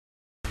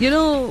You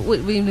know,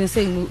 we were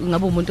saying, I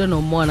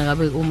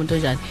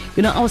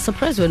was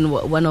surprised when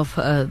one of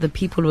the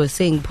people were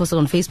saying, posted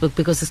on Facebook,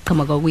 because it's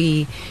Kamaga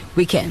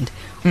weekend.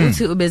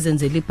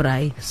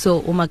 So,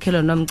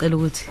 umakelo namcela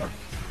ukuthi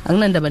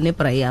anginandaba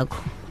nebra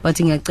yakho, but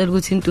ngiyacela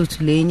ukuthi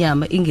intuthu le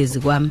inyama ingezi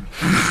kwami.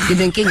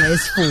 Nginenkinga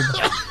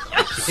yesifuba.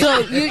 So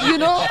you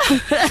know, so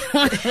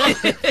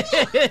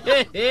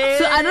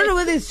I don't know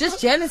whether it's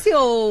just jealousy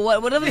or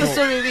whatever the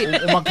story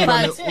is. But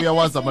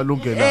uyawazi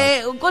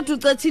amalungelo. Kodwa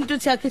ucathi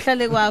intuthu yakhe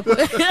ihlale kwakho.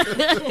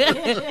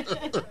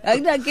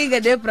 Akunankinga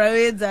nebra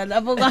wenza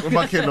lapho kwakho.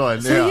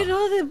 Umakhelwane. So you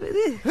know,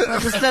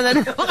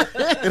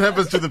 it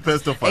happens to the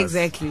best of us.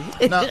 Exactly.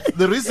 Now,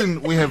 the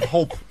reason we have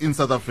hope in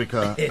South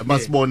Africa,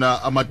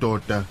 masibona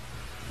amadoda.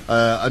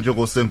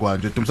 Anjogo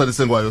Sengwanje, Dumsani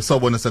Zungu,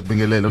 sawubona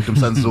sakubingelela.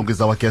 Dumsani Zungu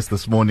is our guest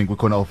this morning. We're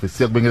on office.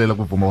 Siyakubingelela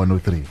ku Vuma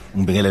 103.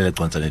 Ngibingelela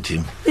Dumsani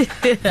team.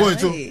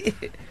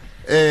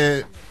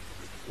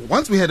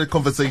 Once we had a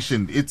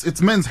conversation,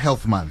 it's Men's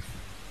Health Month.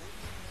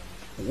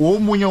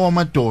 Omunye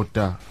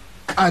wamadoda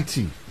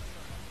athi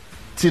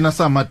thina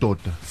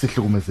samadoda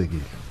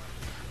sihlukumezekile.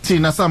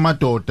 Thina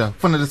samadoda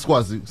kufanele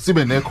sikwazi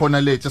sibe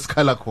nekhona lethu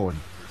esikhala khona.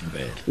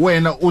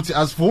 Wena uthi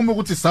asivumi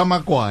ukuthi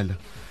samagwala.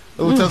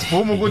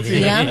 Uthasivuma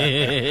ukuthi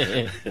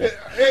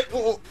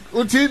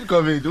uthini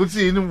comment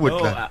uthini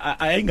ubudla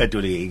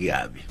ayingadoleki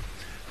kabi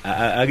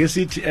ake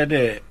sithi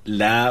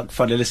la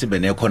kufanele sibe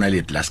nekhona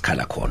lethu la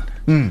sikhala khona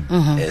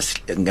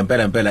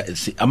ngempela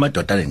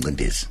amadoda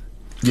anencindezi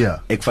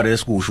ekufanele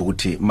sikusho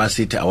ukuthi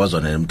masithi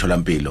awazona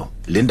nemtholampilo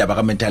le ndaba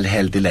ka mental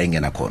health la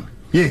ingena khona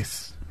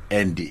yes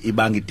and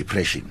ibanga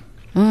depression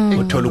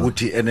uthola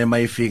ukuthi enema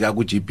ifika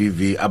ku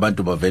GBV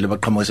abantu bavele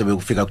baqhamuka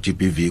sebekufika ku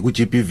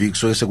GBV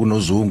kusoke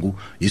sekunozungu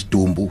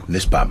isidumbu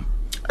nesibhamu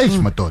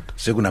madoda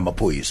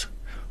sekunamaphoyisa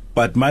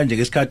but manje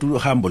ngesikhathi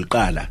uhambo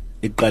liqala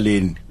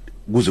eqaleni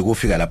kuze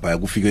kufika lapha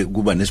kufike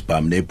kuba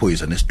nesibhamu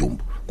nephoyisa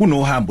nesidumbu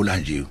kunohambo la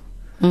nje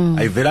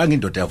ayivelanga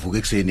indoda yavuka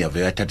ekseni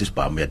yavela thatha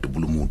isibhamu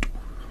yadubula umuntu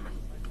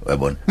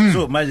uyabona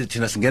so manje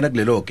thina singena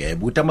kulelo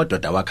gebe ukuthi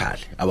amadoda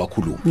awakhale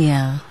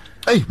awakhuluma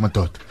Hey, my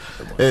God.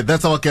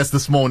 That's our guest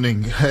this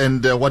morning,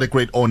 and what a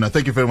great honor.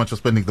 Thank you very much for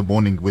spending the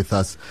morning with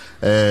us.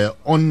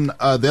 On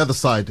the other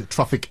side,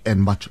 traffic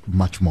and much,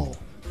 much more.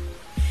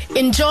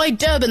 Enjoy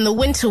Durban the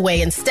winter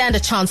way and stand a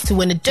chance to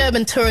win a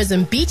Durban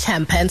Tourism beach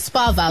hamper and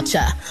spa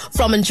voucher.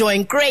 From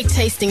enjoying great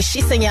tasting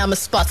Shisanyama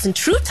spots in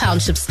true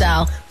township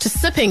style, to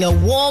sipping a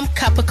warm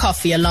cup of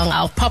coffee along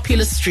our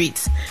popular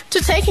streets,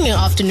 to taking an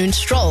afternoon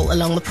stroll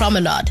along the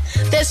promenade.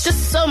 There's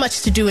just so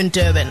much to do in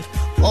Durban.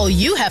 All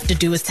you have to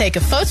do is take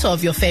a photo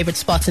of your favorite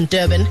spots in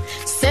Durban,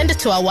 send it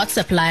to our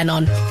WhatsApp line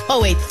on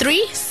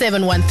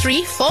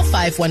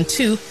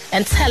 083-713-4512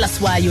 and tell us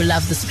why you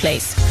love this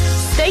place.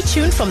 Stay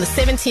tuned from the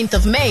 17th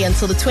of May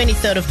until the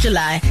 23rd of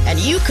July and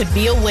you could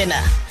be a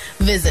winner.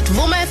 Visit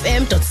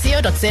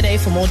vumafm.co.za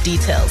for more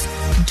details.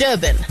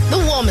 Durban, the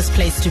warmest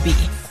place to be.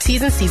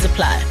 T's and C's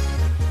apply.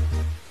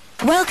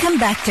 Welcome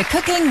back to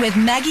Cooking with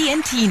Maggie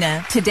and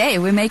Tina. Today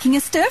we're making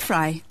a stir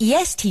fry.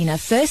 Yes, Tina.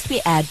 First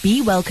we add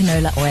Be Well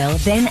canola oil,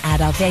 then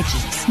add our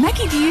veggies.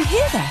 Maggie, do you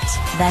hear that?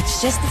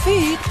 That's just the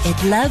food.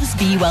 It loves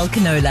Be Well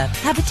canola.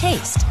 Have a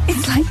taste.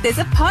 It's like there's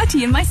a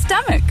party in my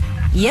stomach.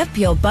 Yep,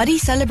 your body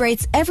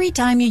celebrates every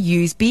time you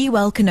use Be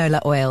Well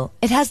canola oil.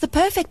 It has the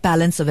perfect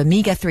balance of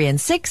omega-3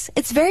 and 6.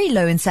 It's very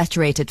low in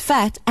saturated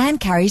fat and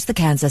carries the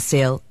cancer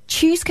seal.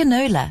 Choose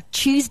canola.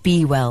 Choose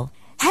Be Well.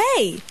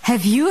 Hey,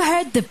 have you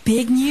heard the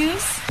big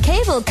news?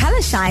 Cable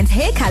Color Shine's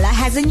hair color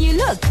has a new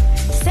look.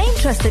 Same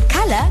trusted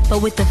color,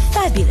 but with a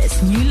fabulous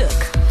new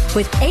look.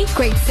 With 8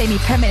 great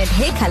semi-permanent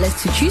hair colors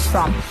to choose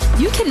from,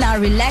 you can now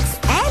relax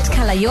and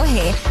color your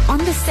hair on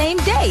the same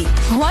day.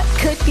 What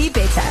could be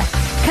better?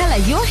 Color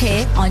your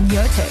hair on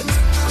your terms.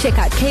 Check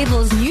out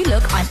Cable's new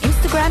look on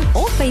Instagram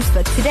or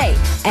Facebook today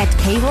at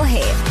Cable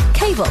Hair.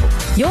 Cable,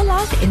 your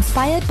life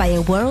inspired by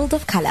a world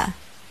of color.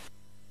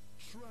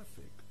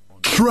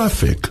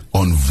 Traffic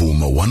on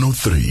Vuma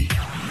 103.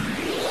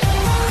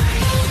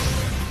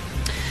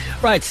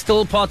 Right,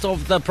 still part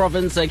of the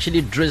province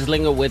actually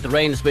drizzling with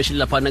rain, especially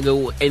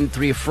Lapanago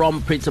N3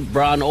 from Prince of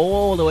Brown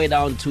all the way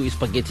down to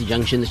Spaghetti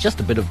Junction. It's just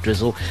a bit of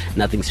drizzle,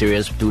 nothing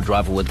serious. Do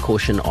drive with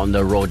caution on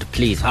the road,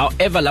 please.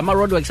 However, Lama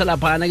Road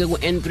Lapanago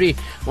N3,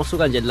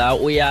 Mosuganjela,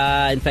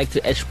 Uya, in fact,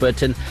 to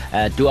Ashburton,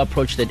 do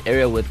approach that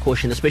area with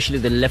caution, especially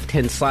the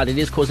left-hand side. It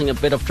is causing a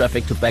bit of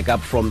traffic to back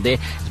up from there,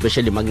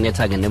 especially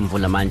Magnetag and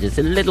Mvulamanje. It's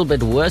a little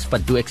bit worse,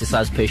 but do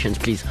exercise patience,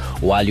 please,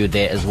 while you're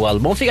there as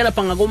well. Mofika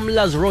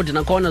Pangagumla's Road in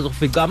the corners of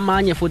Figama.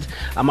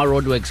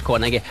 Roadworks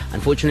corner.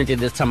 Unfortunately,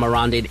 this time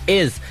around it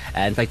is,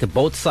 in fact,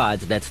 both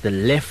sides. That's the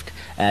left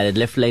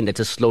lane.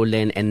 That's a slow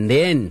lane, and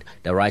then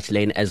the right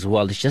lane as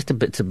well. It's a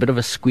bit of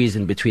a squeeze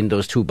in between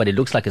those two, but it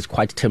looks like it's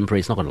quite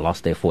temporary. It's not going to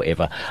last there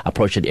forever.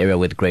 Approach that area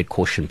with great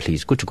caution,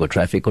 please. Good to go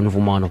traffic on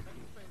Vumano.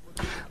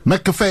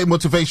 McCafe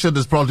Motivation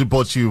is proudly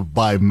brought to you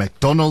by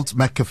McDonald's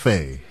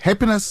McCafe.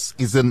 Happiness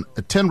is in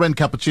a 10 Rand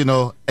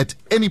cappuccino at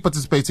any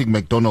participating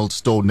McDonald's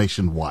store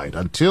nationwide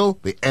until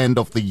the end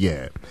of the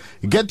year.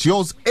 Get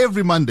yours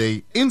every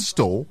Monday in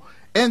store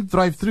and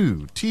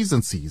drive-through. T's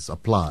and C's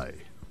apply.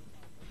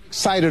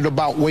 excited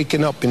about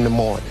waking up in the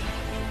morning,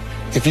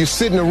 if you're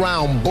sitting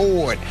around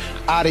bored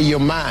out of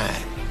your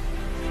mind,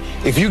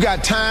 if you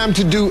got time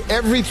to do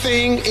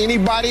everything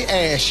anybody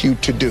asks you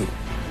to do,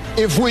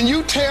 if when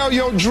you tell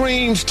your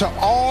dreams to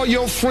all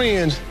your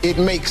friends, it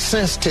makes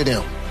sense to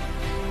them,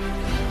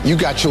 you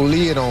got your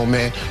lid on,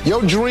 man.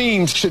 Your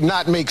dreams should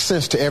not make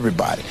sense to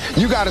everybody.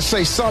 You got to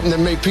say something that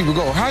make people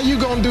go, how you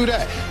going to do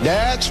that?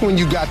 That's when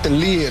you got the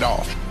lid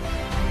off.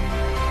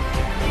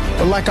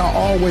 But like I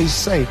always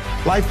say,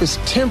 life is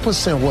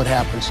 10% what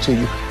happens to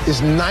you,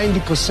 it's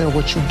 90%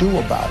 what you do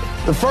about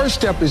it. The first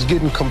step is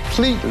getting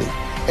completely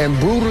and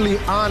brutally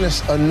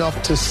honest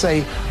enough to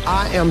say,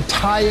 I am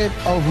tired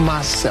of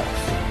myself.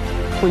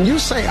 When you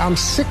say I'm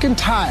sick and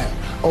tired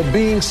of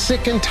being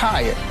sick and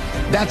tired,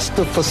 that's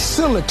the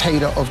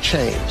facilitator of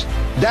change.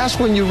 That's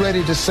when you're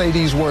ready to say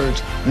these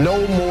words,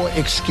 no more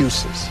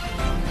excuses.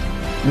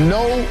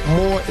 No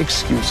more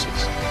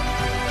excuses.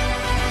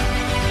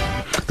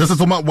 This is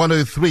Vuma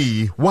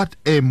 103. What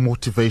a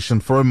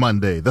motivation for a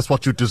Monday. That's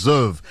what you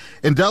deserve.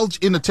 Indulge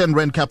in a 10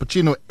 Rand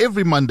cappuccino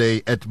every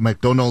Monday at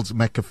McDonald's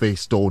McCafe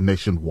store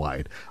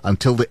nationwide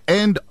until the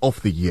end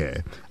of the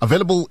year.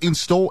 Available in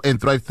store and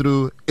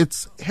drive-through.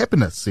 It's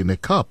happiness in a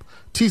cup.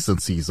 T's and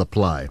C's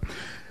apply.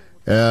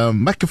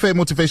 McCafe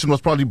Motivation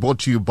was proudly brought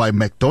to you by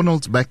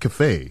McDonald's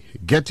McCafe.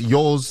 Get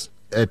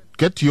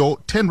your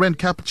 10 Rand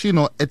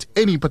cappuccino at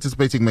any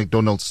participating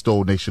McDonald's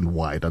store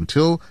nationwide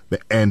until the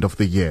end of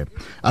the year.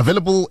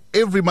 Available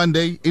every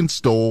Monday in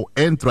store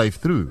and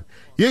drive-through.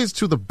 Here's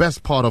to the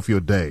best part of your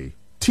day.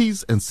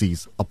 T's and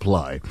C's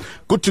apply.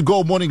 Good to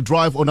go morning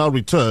drive. On our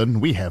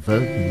return, we have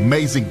an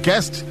amazing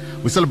guest.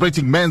 We're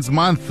celebrating Men's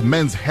Month,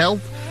 Men's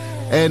Health,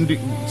 and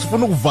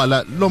sifuna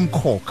ukuvala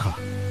lomkhokha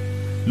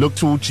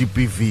lokuthiwa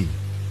GBV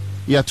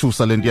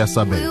iyathusa lento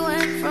yasabe.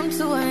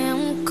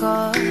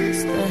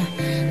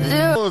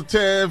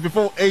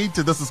 Before 8,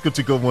 this is Good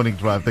to Go Morning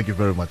Drive. Thank you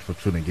very much for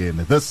tuning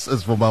in. This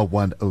is Vuma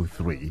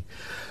 103.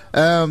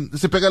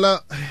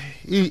 Sibhekela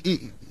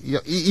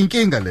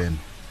inkinga lena.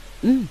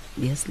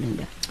 Yes,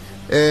 Linda.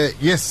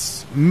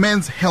 Yes,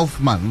 Men's Health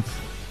Month.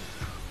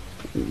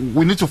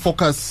 We need to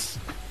focus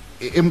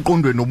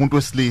emqondweni nomuntu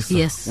wesilisa.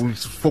 Yes. We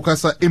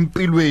focus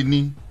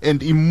empilweni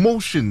and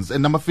emotions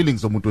and nama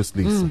feelings omuntu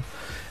wesilisa.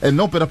 And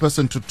no better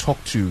person to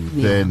talk to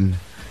than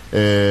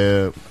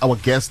our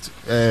guest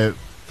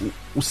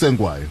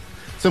uSengwayo.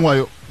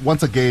 Sengwayo,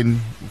 once again,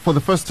 for the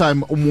first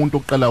time umuntu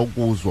oqala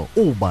ukuzwa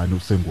ubani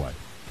uSengwayo?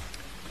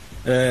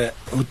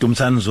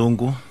 uDumsani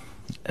Zungu,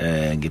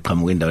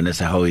 ngiqhamuka endaweni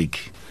yaseHowick.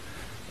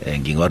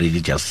 Ngingo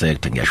religious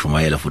sector,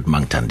 ngiyashumayela futhi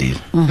mangithandile.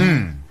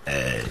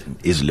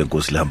 Izwi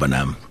lenkosi lihamba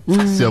nami.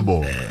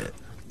 Siyabonga.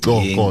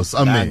 Nkosi,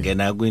 amen.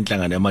 Ngena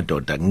kwinhlangano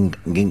yamadoda,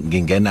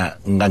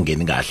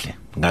 ngingangeni kahle,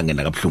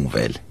 ngangena kabuhlungu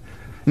vele.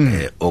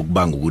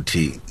 Okubanga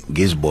ukuthi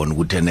ngizibona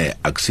ukuthi ene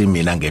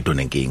akusimina ngedwa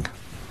nenkinga.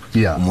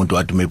 Yeah. Umuntu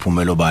wathi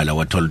mephumelo bala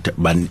wathola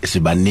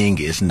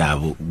sibaningi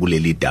esinabo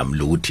kuleli damu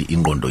lokuthi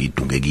ingqondo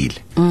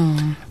idungekile.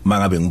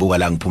 Mangabe ngibuka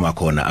la ngiphuma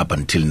khona up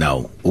until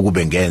now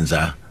ukube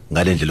ngenza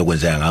ngalendlela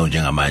okwenzeka ngayo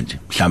njengamanje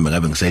mhlambe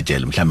ngabe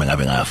ngisejele mhlambe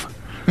ngabe ngafa.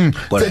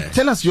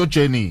 Tell us your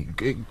journey,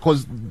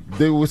 because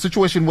there was a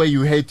situation where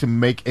you had to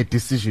make a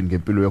decision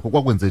ngempilo yakho.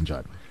 Kwakwenze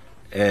njani?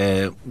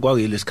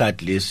 Kwakuyile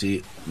isikhathi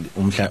lesi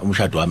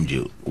umshado wami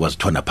nje was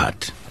torn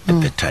apart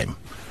at that time.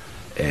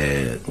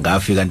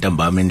 Ngafika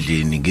ntambama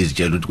endlini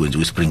ngizitshela ukuthi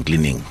kwenziwe spring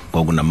cleaning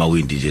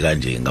kwakunamawindi nje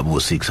kanje ngabo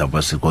 6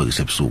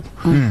 abasekhokise ebusuku.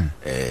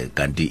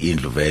 Kanti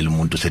indlu vele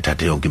umuntu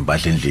sethathe yonke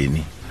impahla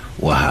endlini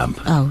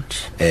wahamba. Ouch.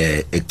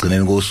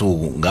 Ekugcineni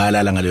kosuku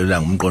ngalala ngalelo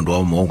langa umqondo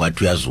wami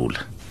ongathi uyazula.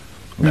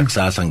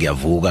 Ngakusasa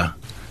ngiyavuka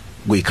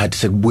kuyikhathi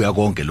sekubuya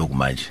konke lokhu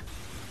manje.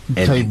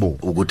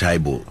 Ukuthi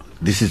hayibo,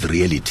 this is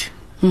reality.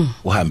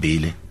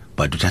 Uhambile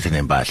but uthathe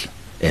nempahla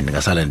and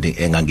ngasala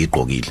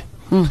engangigqokile.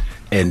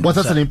 And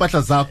wathatha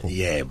nempahla zakho?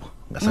 Yebo,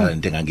 ngasala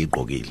into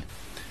engangigqokile.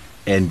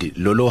 And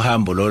lolo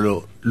hambo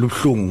lolo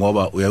lubhlungu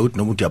ngoba uyakuthi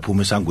noma uthi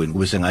uyaphuma esangweni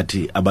kube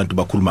sengathi abantu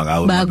bakhuluma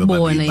ngawe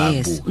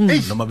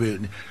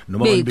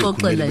noma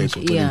bexoxela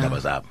indaba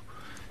zabo.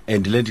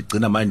 And lento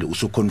igcina manje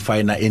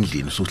usuconfine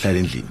endlini, usuhlala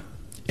endlini.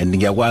 And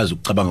ngiyakwazi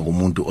ukucabanga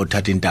kumuntu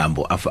othatha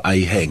intambo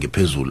ayihenge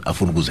phezulu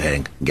afuna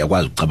ukuzihenga.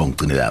 Ngiyakwazi ukucabanga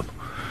ugcine lapho.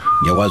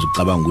 Ngiyakwazi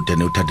ukucabanga ukuthi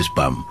ene uthatha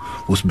isibhamu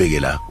usibeke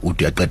la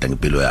uthi uyaqeda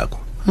ngempilo yakho.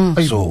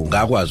 So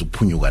ngakwazi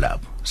ukuphunyuka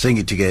lapho.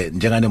 Sengithi ke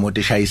njengane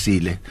moto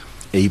eshayisile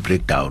eyi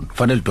breakdown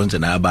fanele donse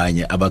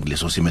nabanye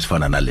abakuleso simo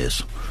esifana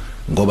naleso.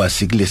 Ngoba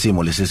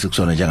sikulesimo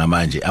lesisikusona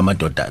njengamanje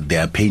amadoda they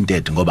are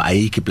painted ngoba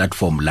ayikho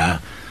platform la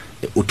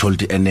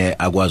utholti ene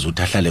akwazi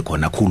ukuthi ahlale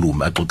khona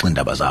akhulume axoxe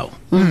indaba zawo.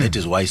 That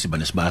is why siba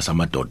nesibaya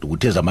samadoda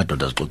ukuthi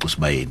ezamadoda zixoxe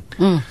isibayeni.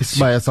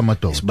 Isibaya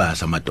samadoda. Isibaya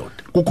samadoda.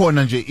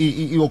 Kukhona nje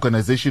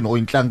i-organization or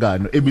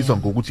inhlangano ebizwa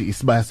ngokuthi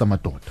isibaya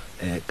samadoda.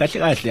 Kahle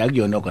kahle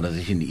akuyona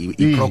organization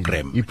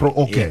i-program.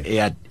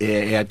 Okay.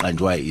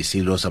 Eyaqanjwa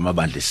isilo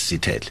samabandla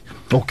sisithele.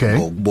 Okay.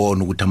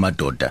 Ngokubona ukuthi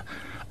amadoda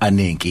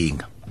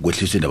anenkinga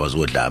kwehliswa indaba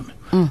zodlame.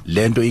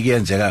 Lento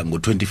ikuyenzeka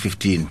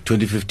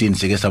ngo2015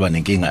 sike saba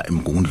nenkinga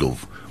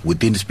eMgungundlovu.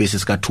 Within the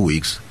spaces ka 2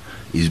 weeks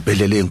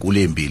izibhedlela ezinkulu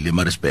ezimbili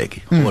eMaritzburg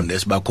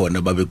onesi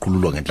bakhona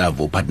babeqhululwa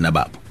ngenhlavo partner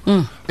babo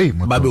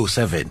babe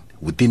u7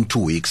 within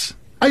 2 weeks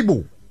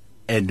ayibo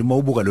and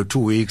mawubuka lo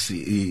 2 weeks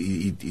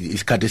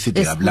isikhathi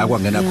eside kabi la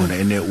kwangena khona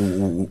ene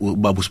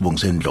ubaba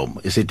usibongiseni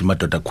Dlomo esethi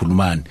madoda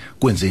khulumani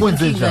kwenze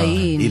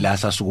njani ila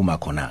sasukuma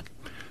khona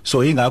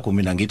so ingakho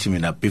mina ngithi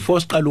mina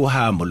before siqala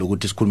uhambo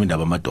lokuthi sikhuluma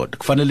indaba amadoda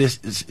kufanele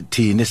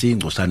thina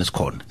siyingcosana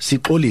sikhona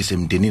sixolise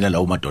emndenini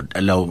lawo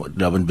madoda lawo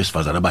abantu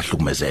besifazana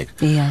abahlukumezeka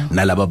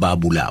nalabo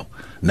babulawa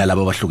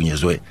nalabo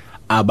abahlukunyezwe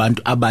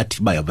abantu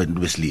abathi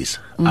bayabantu besilisa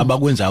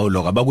abakwenzayo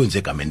lokho abakwenze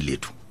egameni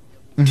lethu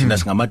thina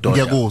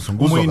singamadoda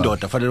uma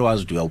indoda fanele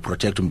wazi ukuthi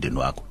uyaprotect umndeni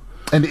wakho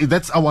and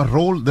that's our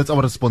role, that's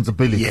our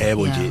responsibility.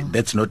 Yebo nje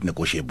that's not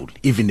negotiable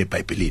even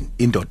eBhayibhelini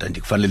indoda nje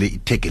kufanele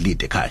itake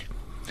lead ekhaya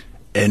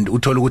and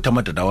uthola ukuthi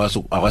amadoda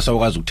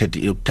awasakwazi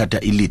ukuthatha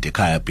ilead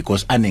ekhaya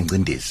because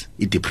anengcindezi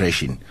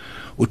idepression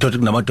uthola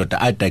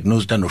kunamadoda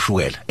adiagnosed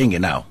anoshukela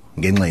engenawo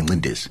ngenxa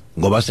yencindezi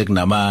ngoba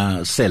sekunama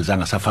cells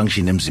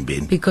angasafunction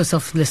emzimbeni because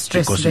of the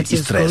stress that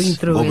is going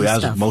through ngoba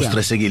yazi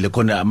mawustressekile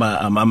khona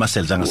ama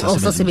cells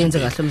angasasebenzi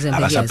kahle emzimbeni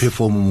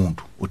akasaperform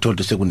umuntu uthola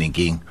ukuthi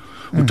sekunenkinga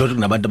uthola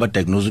kunabantu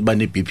abadiagnosed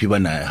bane BP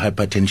bana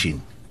hypertension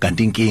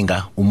kanti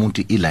inkinga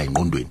umuntu ila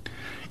engqondweni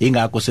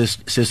ingakho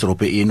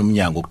sesirope yini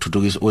umnyango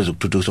okuthuthukisa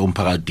wezokuthuthukisa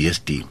umphakathi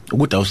DSD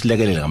ukuthi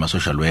awusilekelele ngama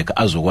social worker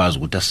azokwazi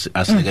ukuthi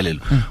asilekelele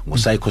ngo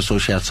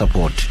psychosocial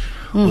support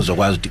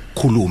uzokwazi ukuthi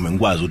khulume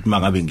ngikwazi ukuthi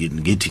mangabe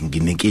ngithi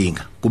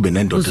nginenkinga kube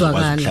nendoda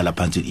ezokwazi ukuhlala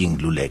phansi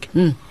ingiluleke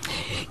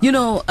you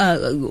know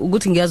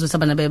ukuthi ngiyazi ukuthi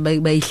abana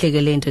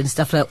bayihlekele into and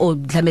stuff like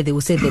mhlambe they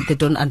will say that they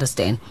don't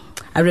understand.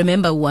 I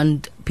remember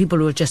one people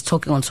were just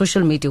talking on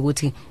social media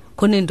ukuthi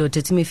khona indoda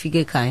ethi mifike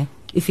ekhaya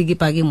ifike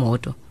ipaka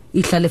imoto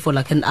ihlale for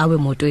like an hour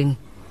emotweni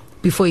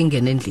before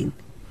ingene endlini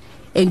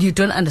and you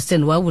don't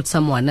understand why would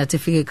someone athi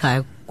fike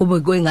ekhaya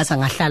kube ngoyingasa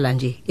ngahlala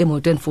nje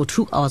emotweni for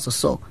 2 hours or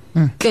so.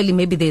 Clearly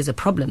maybe there's a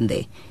problem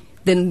there.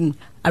 Then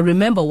I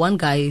remember one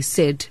guy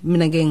said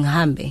mina ngeke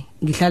ngihambe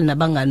ngihlala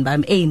nabangani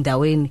bami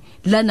eindaweni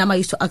la nama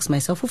used to ask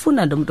myself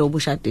ufuna ndomuntu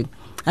obushadini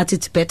athi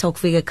it's better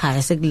ukufika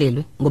ekhaya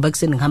sekulelwe ngoba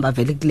kuseni ngihamba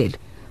vele kulele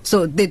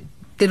so they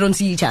don't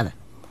see each other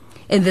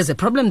and there's a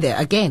problem there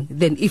again.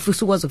 Then if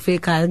usukwazi ukufika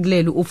ekhaya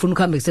kulele ufuna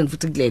ukuhamba kuseni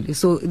futhi kulele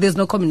so there's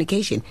no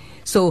communication.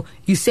 So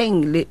you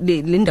saying le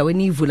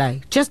ndaweni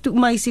ivulayo just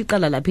uma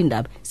isiqala lapha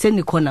indaba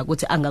senikhona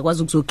ukuthi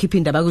angakwazi ukuzokhipha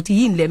indaba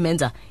ukuthi yini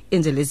lemenza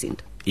enze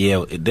lezinto.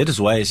 Yeah, that is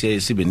why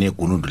sibe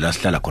negunundu la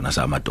sihlala khona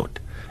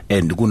samadoda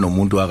and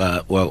kunomuntu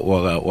waka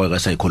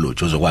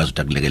psychology ozokwazi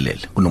ukuthi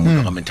akulekelele kunomuntu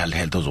waka mental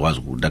health ozokwazi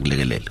ukuthi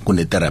akulekelele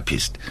kune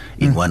therapist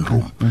in one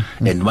room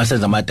and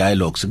masenza ama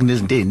dialogues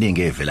kunezinto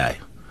eziningi evelayo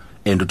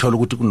and uthola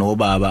ukuthi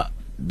kunobaba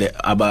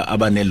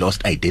abane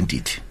lost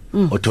identity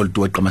othola ukuthi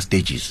weqa ama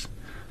stages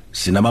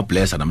sinama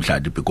blesser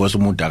namhlanje because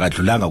umuntu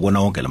akadlulanga kona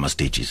wonke lama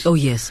stages. Oh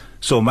yes.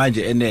 So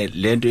manje ene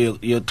lento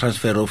yo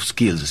transfer of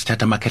skills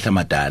sithatha amakhehla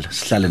amadala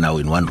sihlale nawo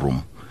in one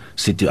room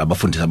sithi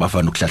abafundisa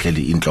abafana ukuhlahlela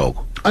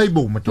inhloko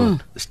ayibo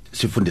madoda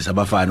sifundisa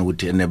abafana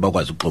ukuthi ene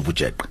bakwazi ukuxova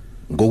ujeqa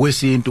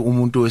ngokwesintu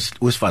umuntu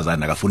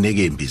wesifazana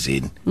akafuneke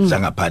embizeni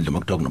zangaphandle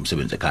makuthiwa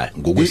kunomsebenzi ekhaya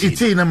ngokwesintu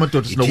ithina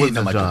madoda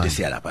sinokwenza njalo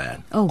siyalapha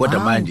yana kodwa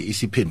manje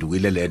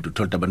isiphendukile lento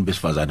uthola abantu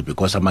besifazana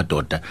because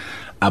amadoda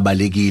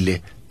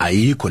abalekile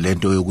ayikho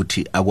lento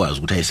yokuthi akwazi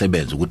ukuthi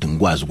ayisebenze ukuthi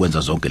ngikwazi ukwenza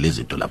zonke lezi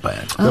zinto lapha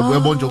yana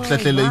uyabona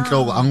ukuhlahlela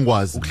inhloko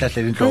angikwazi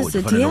ukuhlahlela inhloko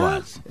kufanele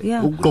wazi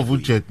ukuqova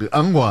ujeqa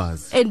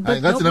angikwazi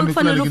ngathi nami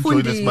kufanele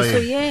ufundiswe so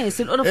yes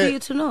in order for you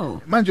to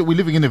know manje we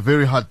living in a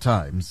very hard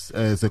times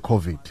as a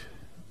COVID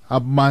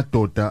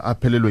amadoda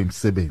aphelelwe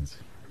imisebenzi.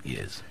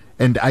 Yes.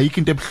 And ayikho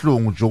into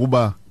ebhlungu nje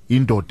ukuba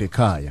indoda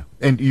ekhaya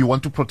and you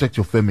want to protect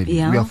your family.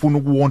 Uyafuna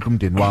ukuwondla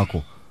umndeni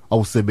wakho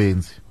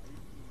awusebenzi.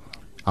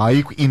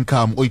 Ayikho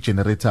income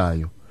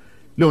oyigeneratayo.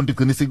 Leyo nto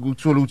igcina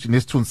sikuthola ukuthi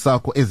nesithunzi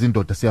sakho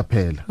ezindoda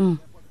siyaphela.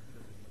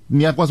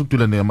 Niyakwazi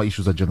ukudula nema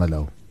issues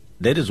njengalawo.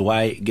 That is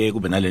why ke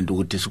kube nalento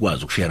ukuthi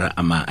sikwazi ukushare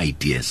ama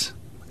ideas.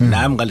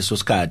 Nami ngaleso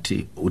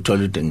sikhathi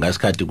uthola ukuthi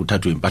ngasikhathi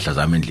kuthathwa impahla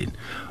zami endlini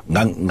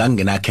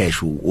ngangena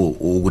cash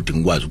ukuthi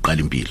ngikwazi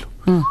uqala impilo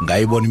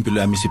ngayibona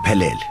impilo yami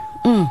isiphelele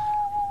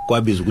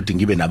kwabiza ukuthi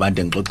ngibe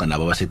nabantu engixoxa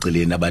nabo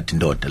abaseceleni abathi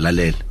ndoda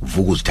lalela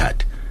vuka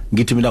uzithathe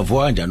ngithi mina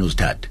vuka kanjani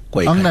uzithathe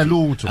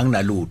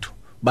anginalutho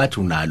bathi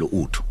unalo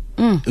utho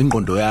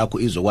ingqondo yakho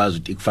izokwazi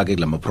ukuthi ikufake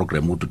kulama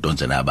program ukuthi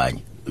udonse nabanye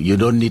you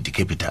don't need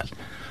capital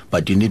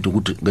but you need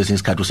ukuthi ngesinye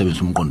isikhathi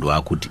usebenzise umqondo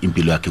wakho ukuthi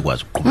impilo yakhe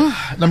ikwazi ukuqhubeka.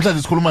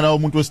 Namhlanje sikhuluma nawe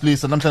umuntu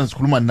wesilisa, namhlanje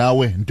sikhuluma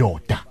nawe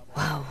ndoda.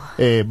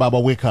 Baba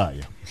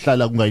wekhaya,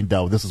 hlala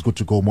kungayindawo. This is Good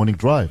to Go Morning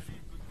Drive.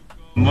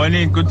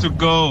 Morning Good to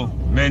Go.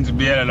 Menze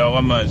biyela la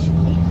kwamanje.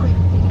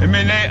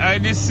 Mina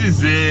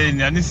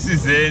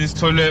anisizeni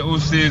sithole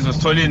usizo,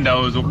 sithole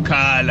indawo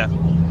zokukhala.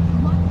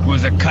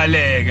 Kuze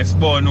khaleke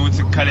sibone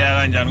ukuthi kukhaleka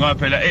kanjani ngoba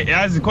phela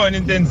yazi khona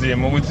into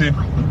enzima ukuthi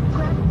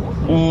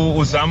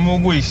uzama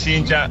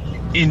ukuyishintsha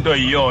into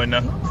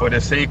iyona for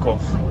the sake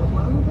of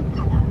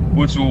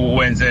ukuthi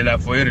wenzela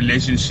for a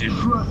relationship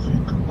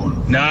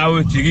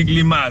nawe jiki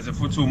kulimaze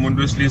futhi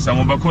umuntu wesilisa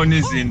ngoba khona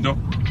izinto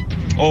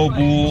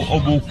obu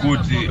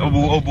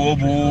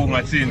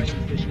ngathini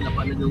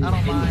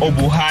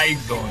obu-high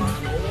kuzona.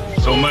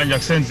 So manje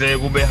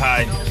akusenzeki ube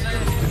high.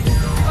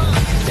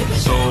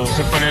 So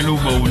sekufanele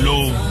ube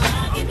low.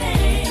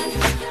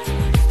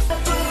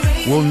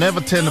 We'll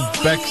never turn our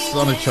backs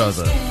on each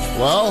other.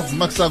 Well,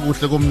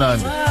 makusakuhle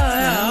kumnandi.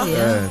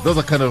 Those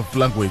are kind of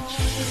language.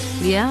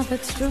 Yeah,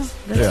 that's true.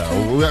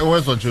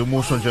 Wezwa nje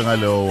umusho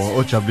njengaleyo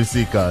ojabulisa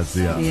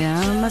igazi ya.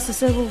 Yeah,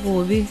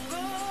 masesekukubi.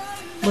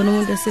 Bona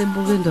umuntu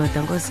esebuka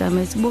indoda Nkosi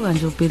yami sibuka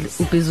nje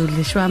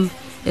ubhizudlishwami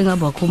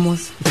engabe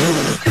wakhumusa.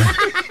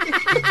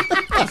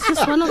 It's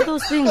just one of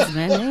those things,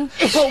 man.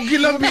 Eh?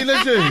 Ngilambile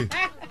nje.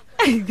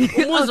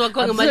 Umuzwa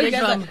wakho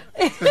ngemaleshwami.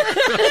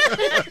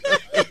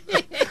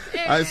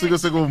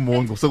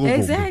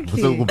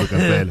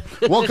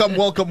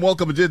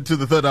 Welcome again to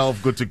the third hour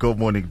of Good to Go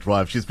Morning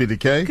Drive. She's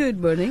PDK.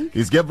 Good morning.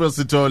 He's Gabriel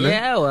Sitole.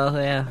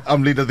 Yeah.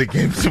 I'm leader of the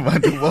game,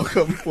 Samantha.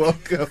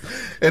 Welcome.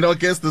 And our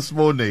guest this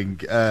morning,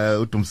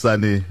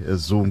 Dumsani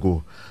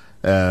Zungu.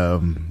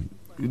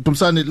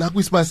 Dumsani, la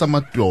kwisibaya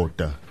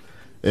madoda,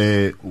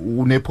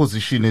 une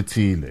position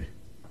ethile.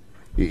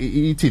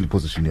 Ithini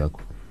position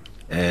yakho?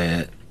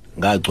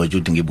 Ngagcotshwa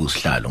ukuthi ngibe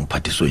usihlalo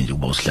ngiphathiswe nje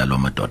kuba usihlalo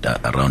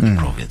amadoda around the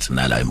province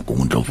nala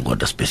eMgungundlovu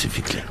kodwa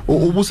specifically.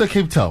 Ubuse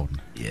Cape Town?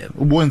 Yeah.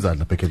 Ubuwenza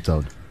lapha Cape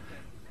Town?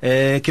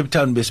 Cape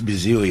Town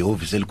besibiziwe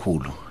ihhovisi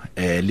elikhulu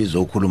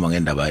lizokhuluma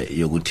ngendaba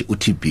yokuthi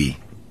uTB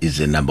is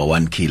the number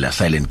 1 killer,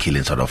 silent killer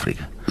in South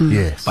Africa.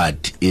 Yes.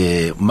 But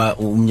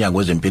umnyango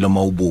wezempilo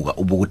mawubuka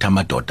ukuthi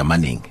amadoda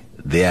amaningi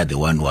they are the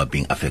one who are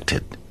being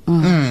affected.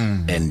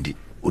 And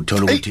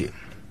uthola ukuthi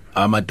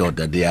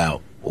amadoda they are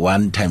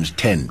 1 times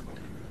 10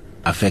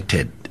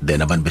 affected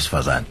than abantu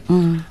besifazane.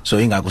 So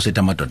ingakho sethi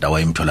amadoda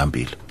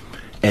awayemtholampilo.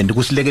 And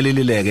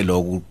kusilekelelileke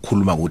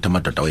lokukhuluma ukuthi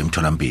amadoda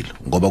awayemtholampilo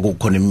ngoba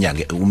kukhona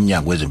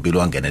umnyango wezempilo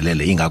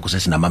wangenelele ingakho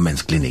sesinama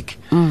men's clinic.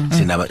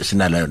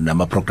 Sina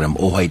nama program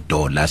white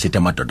door la sethi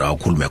amadoda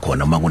awakhulume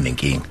khona uma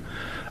kunenkinga.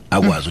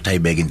 Akwazi ukuthi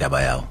ayibeke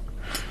indaba yawo.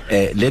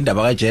 Le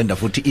ndaba ka gender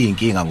futhi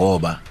iyinkinga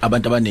ngoba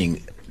abantu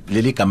abaningi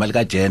leli gama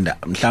lika gender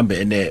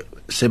mhlambe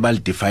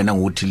sebalidefine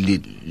ukuthi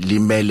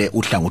limele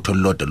uhlangothi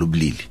olulodwa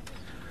lobulili.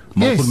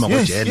 Mawukhuluma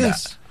ngogender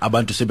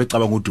abantu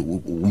sebecabanga ukuthi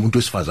umuntu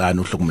wesifazane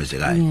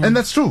uhlukumezekayo. And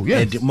that's true,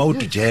 yes. And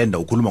mawuthi gender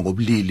ukhuluma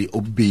ngobulili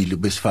obubili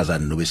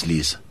besifazane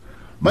nobesilisa.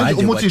 Manje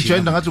umuthi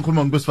gender ngathi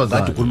ukhuluma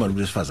ngobesifazane. Ngathi ukhuluma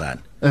ngobesifazane.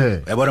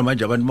 Yabona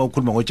manje abantu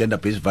mawukhuluma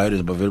ngogender based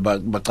violence bavele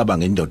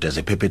bacabanga indoda as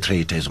a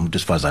perpetrator as umuntu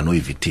wesifazane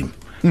oyi-victim.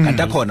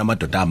 Kanti akhona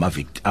amadoda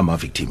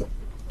ama-victim.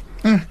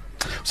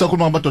 So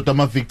khuluma ngamadoda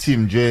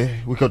ama-victim nje,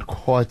 we got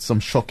quite some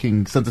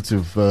shocking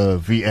sensitive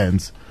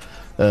VNs.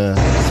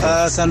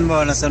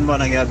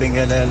 Sanibona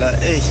ngiyabingelela.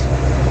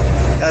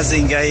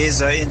 Yazi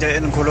ngiyayizwa into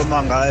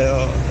enikhuluma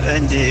ngayo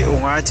and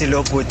ungathi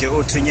lo bhuti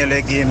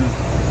uthunyelwe kimi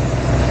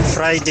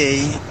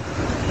Friday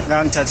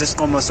ngangithatha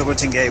isinqumo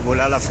sokuthi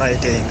ngiyayibulala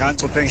Friday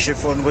ngangicuphe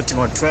ngishifoni ukuthi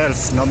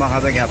ngo12 noma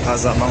ngabe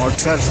ngiyaphazama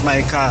ngo12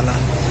 mayikhala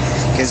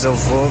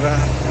ngizovuka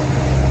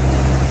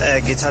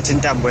ngithatha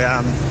intambo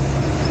yami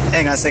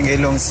engase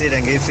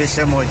ngiyilungisile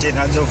ngiyifihle emotini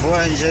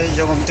ngazovuka nje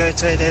njengomuntu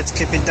etoilet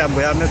khipha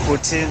intambo yami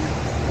ebhutini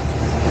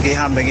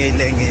ngihambe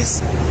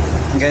ngiyilengisa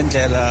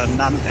ngendlela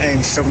nami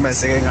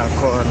engihlukumezeke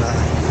ngakhona.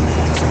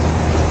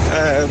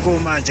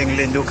 Kumanje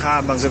ngilinda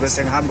ukuhamba ngizobe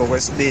sengihamba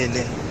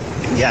kwesibili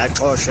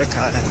ngiyaxoshwa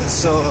ekhaya.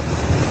 So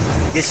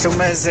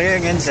ngihlukumezeke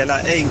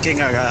ngendlela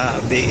eyinkinga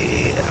kabi.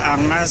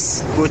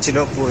 Angazi ukuthi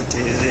lo bhuti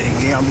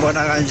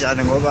ngiyambona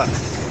kanjani ngoba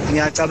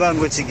ngiyacabanga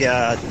ukuthi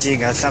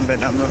ngiyadinga mhlambe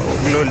nami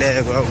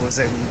ukululekwa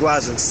ukuze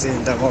ngikwazi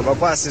ukusinda ngoba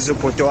kwasiza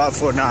ubhuti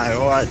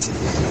wafonayo wathi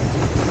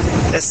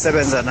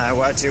esisebenza naye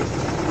wathi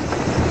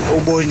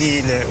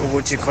ubonile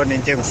ukuthi khona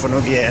into engifuna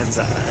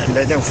ukuyenza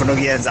lento engifuna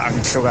ukuyenza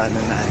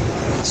angihlukane naye.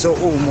 So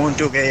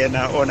umuntu ke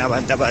yena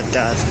onabantu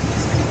abadala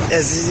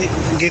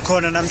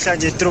ngikhona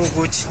namhlanje through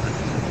ukuthi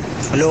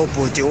lo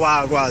bhuti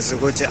wakwazi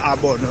ukuthi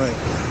abonwe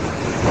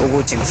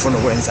ukuthi ngifuna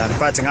ukwenzani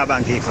but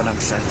ngaba ngikho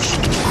namhlanje.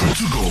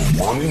 To Go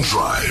Morning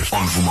Drive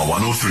on Vuma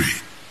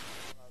 103.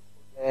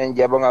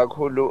 Ngiyabonga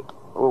kakhulu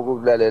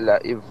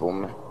ukulalela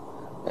ivume.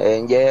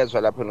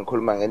 Ngiyezwa lapho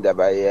nikhuluma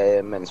ngendaba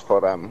ye Men's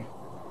Forum.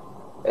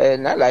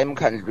 Nala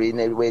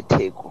emkhandlwini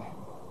weTheku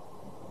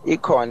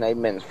ikhona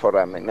iMen's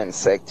Forum,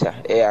 iMen's Sector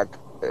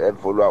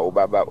evulwa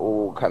ubaba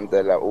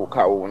ukhansela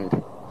uKhawundi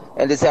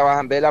and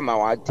siyawahambela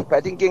amawadi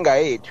but inkinga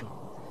yethu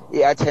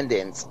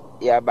i-attendance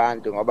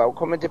yabantu ngoba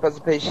community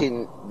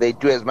participation they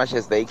do as much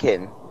as they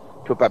can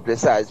to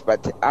publicize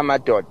but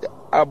amadoda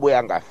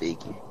abuya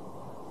ngafiki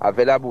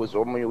avela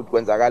buzo omunye ukuthi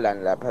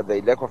kwenzakalani lapha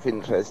the lack of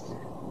interest.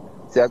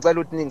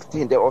 Siyacela ukuthi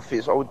ningithinte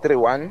office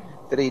 031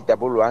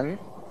 311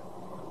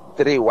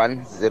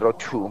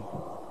 3102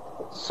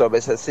 so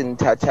bese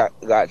sinithatha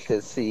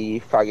kahle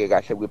sifake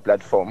kahle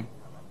kwi-platform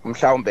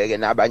mhlawumbe ke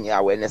nabanye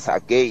awareness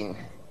again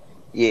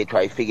yethu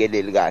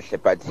ayifikeleli kahle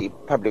but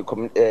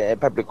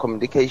public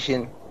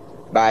communication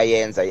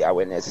bayenza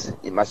i-awareness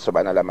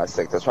imasobana lama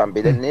sectors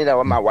sihambile nina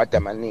wamawadi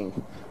amaningi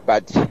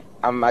but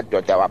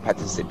amadoda wa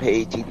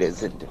participate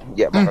lezinto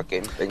ngiyabonga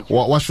again. Thank you.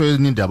 Washo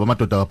indaba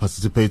amadoda wa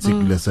participate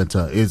kule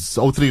center is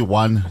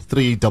 031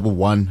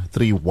 311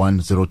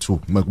 3102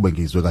 makube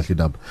ngizwe kahle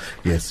indaba.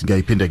 Yes,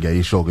 ngiyayiphinda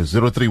ngiyayisho ke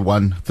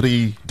 031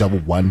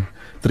 311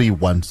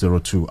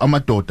 3102.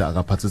 Amadoda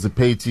aka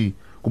participate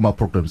kuma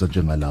programs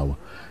njengalawa.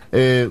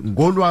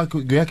 Ngolwakho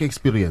ngiyakhe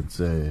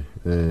experience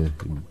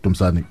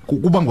Dumsani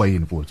kubangwa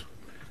yini futhi?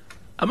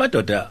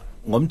 Amadoda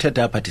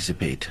ngomthetho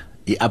participate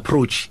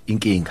I-approach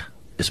inkinga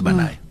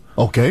esibanayo.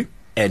 Okay.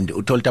 And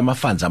utholta ama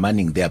funds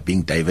amaningi they are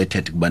being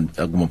diverted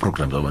kuma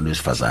programs abantu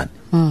besifazane.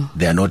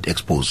 They are not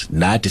exposed.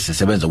 Nathi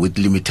sisebenza with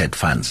limited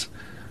funds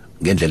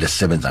ngendlela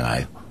esisebenza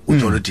ngayo.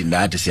 Uthola ukuthi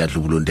nathi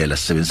siyadlubulundela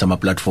sisebenzisa ama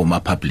platform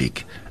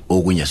public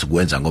okunye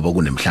sikwenza ngoba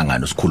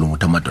kunemhlangano sikhuluma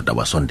ukuthi amadoda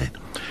wasondela.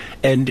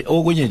 And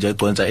okunye nje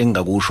econsa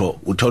engakusho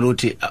uthola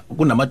ukuthi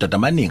kunamadoda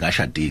amaningi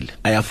ashadile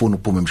ayafuna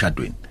ukuphuma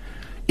emshadweni.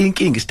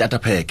 Inkinga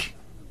starter pack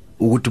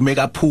ukuthi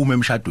umeka aphuma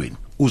emshadweni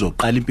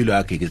uzoqala impilo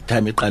yakhe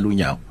ngesitime eqala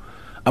unyawo.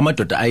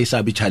 Amadoda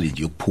ayisaba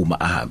i-challenge yokuphuma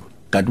ahambe.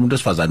 Kanti umuntu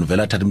osifazana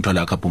uvela athatha imthwalo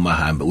yakhe aphuma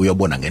ahambe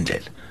uyobona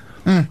ngendlela.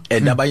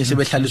 And abanye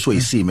sebehlaliswe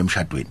isimo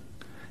emshadweni.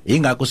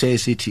 Ingakho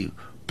sesithi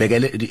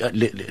bhekele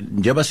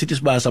njengoba sithi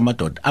sibasa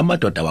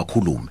amadoda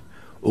awakhulume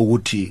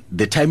ukuthi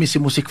the time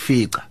isimo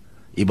sikufika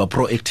iba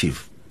proactive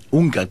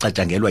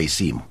ungacatshangelwa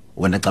isimo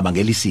wena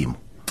cabangela isimo.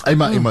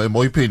 Ayima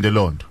moyiphinde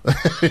lonto.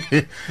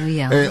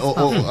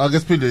 Ake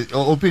siphinde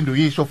ophinde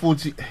uyisho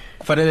futhi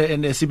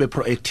kufanele sibe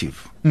proactive.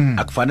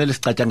 Akufanele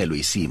sicatshangelwe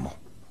isimo.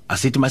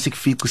 Asithi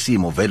masikufica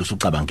isimo vele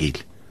usucabangile.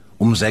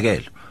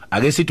 Umzekelo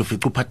ake sithi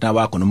ufica upartner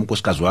wakho noma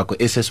unkosikazi wakho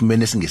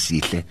esesimene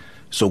singesihle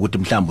sokuthi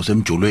mhlawumbe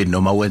usemjolweni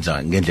noma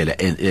wenza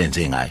ngendlela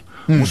enze ngayo.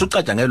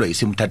 Usucatshangelwa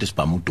isimo uthatha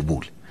isibhamu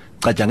udubule.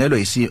 Catshangelwa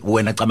isimo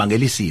wena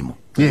cabangela isimo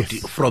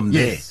ukuthi from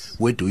there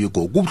where do you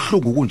go?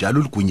 Kubhlungu kunjalo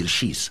uligwinye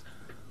lishisa.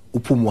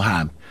 Uphuma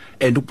uhambe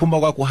and ukuphuma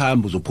kwakho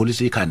uhamba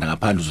uzopholisa ikhanda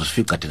ngaphandle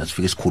uzosifica thina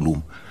sifike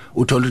sikhuluma.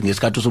 Uthola ukuthi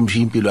ngesikhathi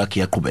usomshiya impilo yakhe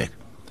iyaqhubeka.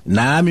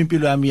 Nami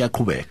impilo yami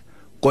iyaqhubeka.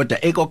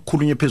 Kodwa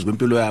ekokukhulunywe phezulu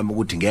kwempilo yami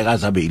ukuthi ngeke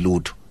azabe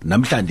ilutho.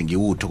 Namhlanje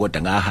ngiwutho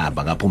kodwa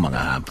ngahamba ngaphuma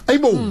ngahamba.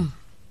 Ayibo.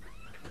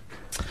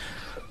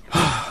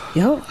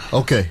 Yo.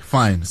 Okay,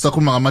 fine.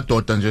 Sakhuluma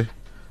ngamadoda nje.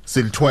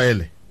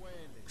 Silithwele.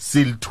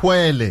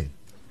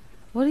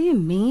 What do you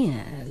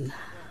mean?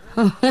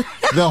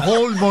 The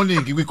whole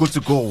morning we go to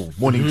go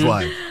morning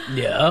drive.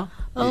 Yeah.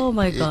 Oh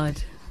my God.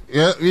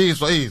 Yeah,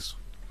 is.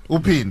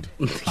 Uphinde.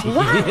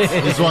 What?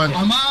 This one.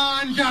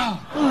 Amanda.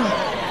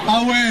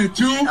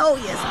 Awethu. Oh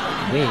yes.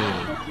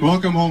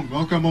 Welcome home to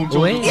all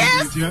the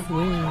yes. here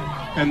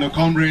and the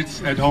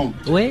comrades at home.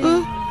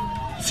 No,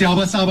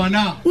 Siyabasaba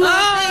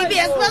baby,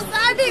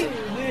 asibasani.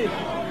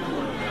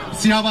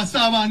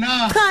 Siyabasaba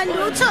na. Cha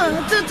lutho,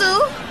 tutu.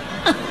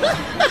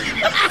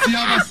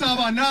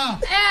 Siyabasaba na.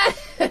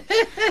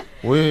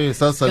 We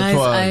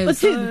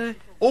sasalithwa.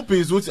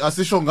 Ubhizi uthi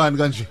asisho ngani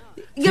kanje?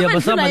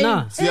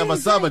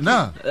 Siyabasaba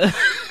na.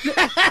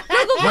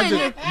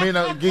 Manje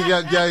mina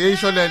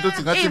ngiyayisho lento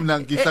uthi ngathi mina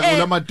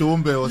ngihlakula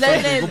amadumbe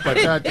osanje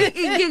kubhatata.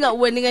 Inkinga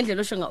wena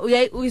ngendlela osho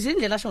ngayo.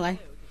 Uyizindlela osho ngayo.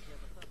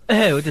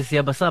 Uthi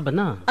siyabasaba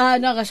na.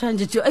 No akasho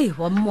nje uthi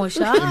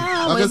wamosha.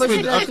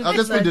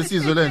 Ake sipinde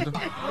sizwe lento.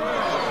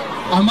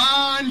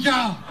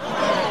 Amanda.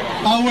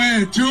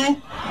 Awethu.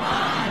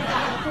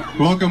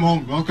 Welcome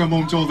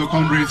home to all the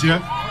comrades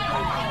here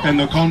and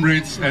the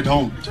comrades at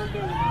home.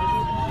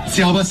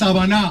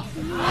 Siyabasaba na.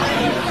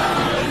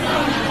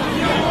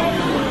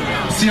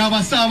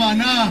 Siyabasaba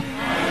na.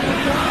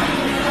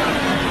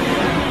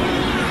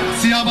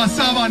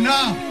 Siyabasaba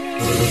na.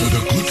 The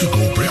Good to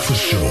Go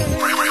Breakfast Show.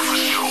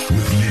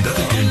 With Linda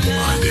the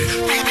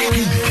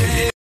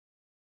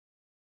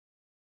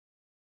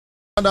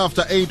And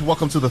after 8,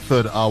 welcome to the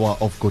third hour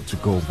of Good to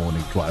Go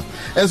Morning Drive.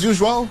 As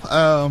usual,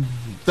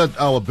 third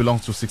hour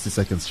belongs to 60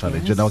 Seconds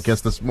Challenge. And our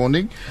guest this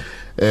morning,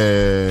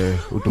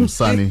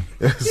 Dumsani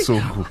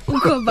Zungu.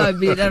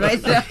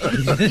 Right now.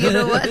 You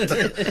know what?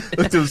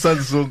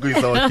 Dumsani Zungu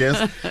is our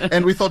guest.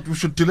 And we thought we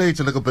should delay it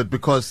a little bit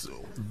because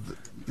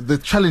the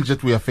challenge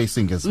that we are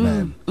facing as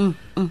men.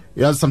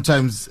 Yeah,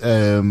 sometimes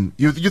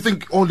you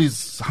think all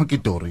is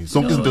hunky-dory. Easy.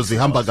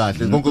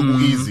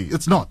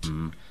 It's not.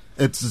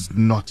 It's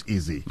not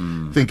easy.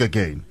 Think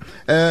again.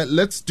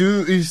 Let's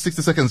do a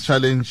 60 seconds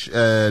challenge.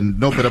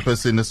 No better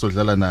person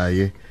esodlala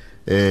naye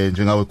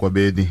njengawe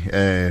kwabeni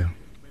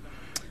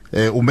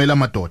umela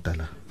madoda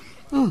la.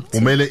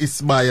 Umele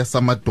isibaya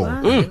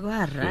samadoda.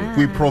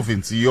 Kwi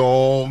province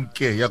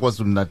yonke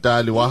yaKwaZulu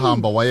Natal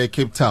wahamba waye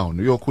Cape Town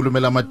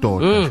uyokhulumela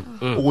amadoda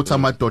ukuthi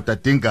amadoda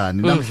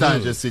adingani.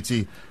 Namhlanje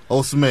sithi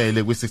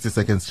osimele kwi 60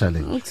 seconds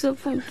challenge.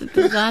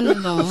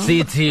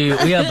 Sithi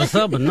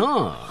uyabasaba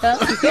no.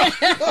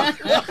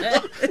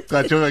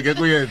 Cha jonga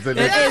ngeke uyenze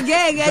le.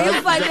 Ngeke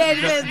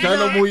ufanele.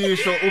 Njalo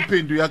muyisho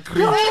uphinde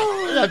uyacringe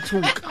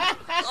uyathuka.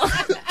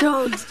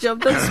 Don't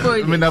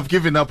spoil. I mean, I've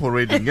given up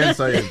already. Ngeke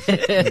science.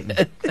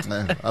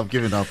 I've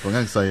given up.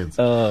 Ngeke science.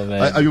 Oh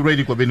man. Are you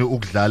ready kwabeni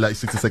ukudlala i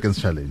 60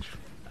 seconds challenge?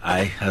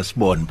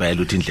 Asibone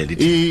phela ukuthi indlela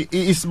ithi.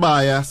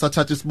 Isibaya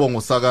sathatha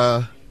isibongo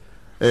saka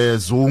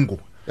Zungu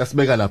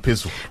Yasibeka la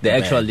phezulu. The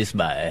actual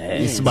Isba.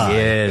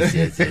 Yes.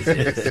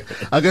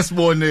 Ake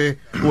sibone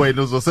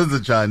wena uzosenza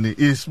njani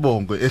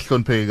isibongo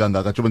ehlonipheke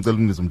kangaka njengoba ngicela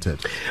ungize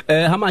umthetho.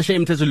 Hamashe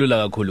imithetho lula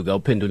kakhulu ke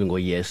uphendule ngo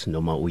yes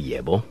noma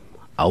uyebo.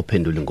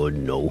 Awuphendule ngo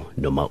no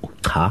noma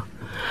ucha.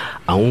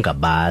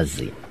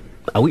 Awungabazi.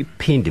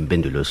 Awuyiphindi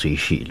impendulo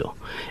osuyishilo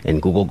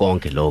and kuko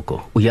konke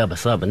lokho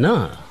uyabasaba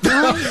na.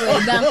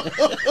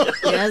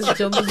 Yazi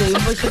jobu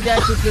zoyimposho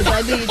yathi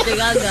sibalite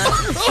kangaka.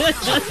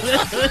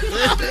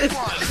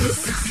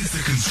 60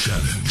 seconds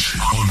challenge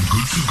on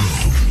Good to Go.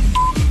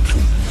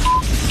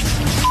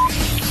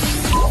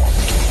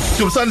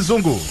 Dumsani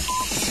Zungu,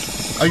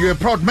 are you a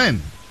proud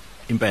man?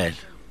 Impela.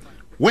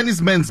 When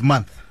is men's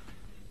month?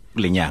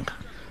 Kulenyanga.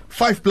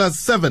 5 plus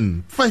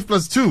 7, 5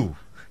 plus 2.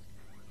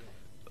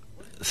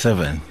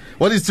 7.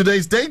 What is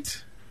today's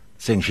date?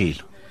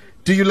 Sengishilo.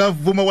 Do you love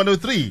Vuma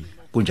 103?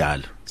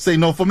 Kunjalo. Say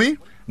no for me.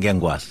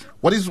 Ngiyangikwazi.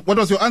 What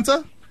was your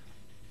answer?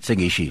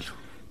 Sengishilo.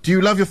 Do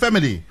you love your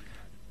family?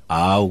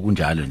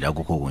 Kunjalo nje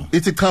akukho kunye.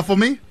 It's a car for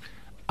me.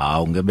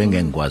 Ngebe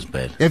ngengikwazi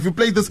phela. Have you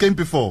played this game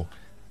before?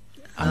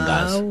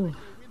 Angazi.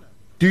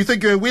 Do you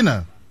think you're a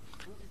winner?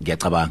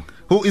 Ngiyacabanga.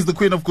 Who is the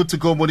queen of Good to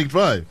Go morning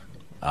drive?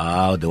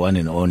 The one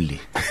and only.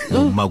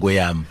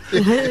 Magoyam.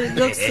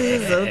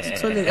 Lokusiza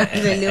uthole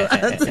kahle leyo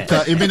answer.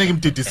 Cha imene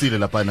ngimdidisile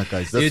lapha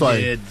guys. That's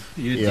why.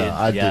 You did.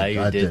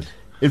 I did.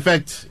 In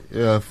fact,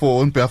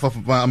 for on behalf of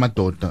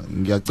amadoda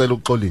ngiyacela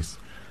ukuxolisa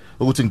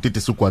ukuthi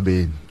ngididisa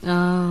ugwabeni.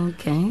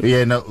 Okay.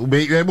 Yena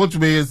uyayibona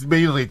ukuthi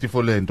be ready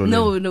for lento le.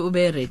 No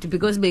ube ready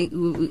because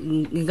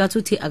ngingathi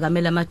uthi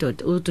akamela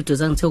amadoda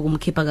uDuduzana ngithe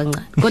ukumkhipha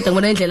kancane. Kodwa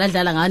ngona indlela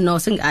adlala ngayo no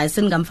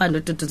singamfana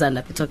uDuduzana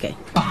lapha it's okay.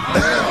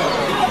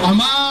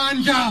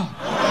 Amandla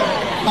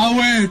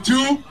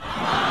awethu.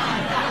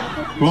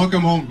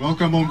 Welcome home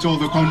to all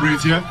the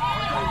comrades here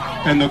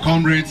and the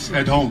comrades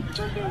at home.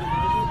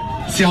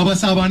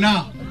 Siyabasaba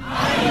na.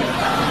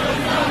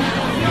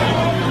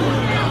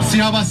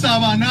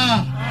 Siyabasaba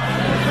na.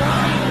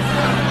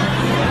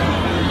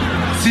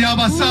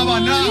 Siyabasaba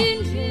na.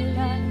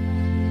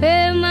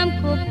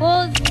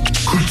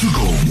 Good to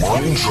Go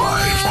morning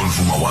drive on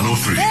Vuma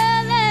 103.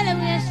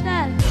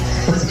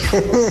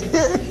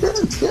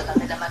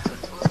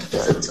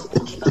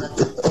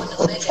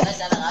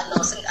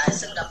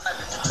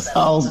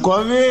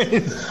 Awukwamini.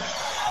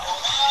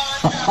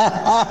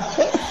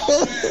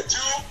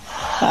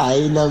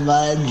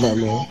 Ayinamandla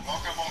le.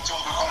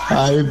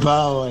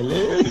 Ayipower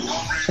le.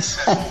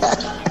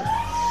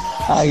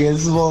 Ake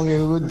sibonge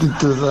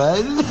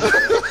uDuduzana.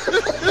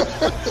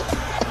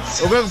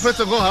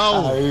 Ubengiphethe ngo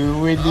how?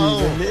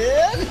 Ayiwinile le.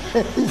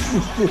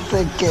 60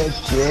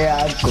 seconds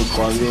yakho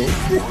kwamini.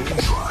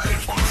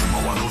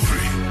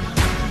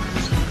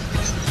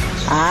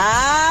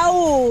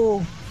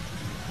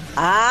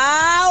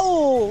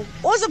 Awu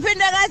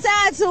uzuphinda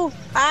kathathu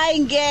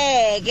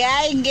ayingeke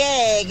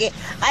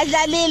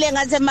adlalile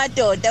ngathi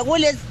amadoda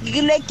kule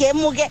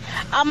game ke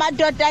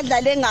amadoda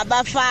adlale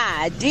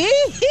ngabafadi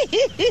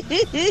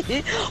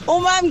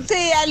uma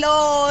mciya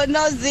lo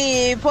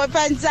nozipho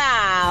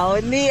phansawo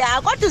ni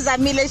kodwa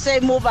uzamile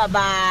shame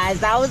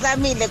ubabaza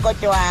awuzamile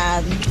kodwa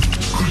wami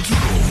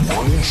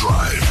Morning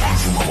drive on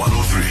Vuma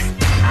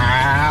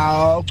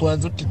 103.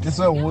 Kwenza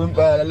udidiswe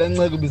nguwimpela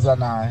lenceke ibiza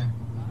naye.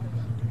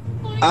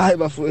 Hayi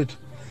bafowethu.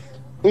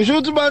 Usho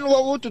ukuthi bani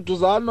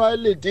kwakuDuduzana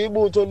wayelide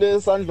ibutho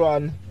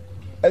lesandlwana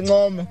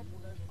encome.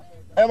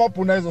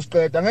 Emabhuna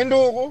izosiqeda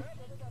ngenduku.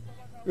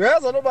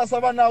 Uyeza lo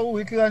basaba nawo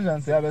uwiki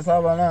kanjani siyabe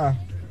saba na.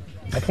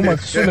 Aphuma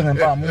kusule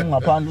ngempama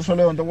ungaphandle usho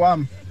leyo nto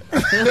kwami.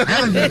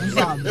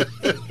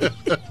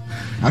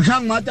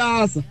 Angishanga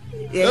matasa.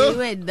 Yeah,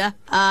 wena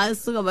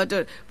suka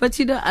madoda. But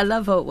you know I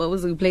love how I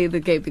was playing the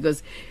game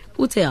because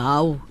uthe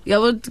hawu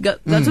yabo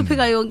ngathi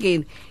uphika yonke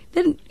ini.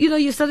 Then you know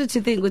you started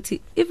to think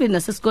ukuthi even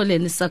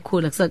nasesikoleni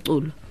sisakhula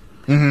kusaculo.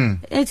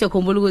 Ethi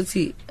yakhumbula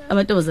ukuthi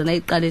amantombazana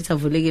ayiqala ethi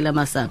avulekile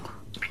amasango.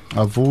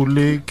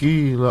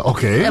 Avulekile.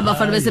 Okay.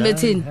 Abafana bese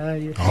bethini?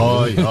 Hayi.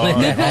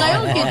 Nivuka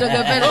yonke into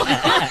ngempela.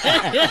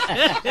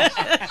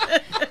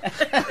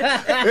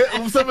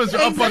 Umsebenzi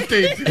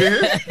update.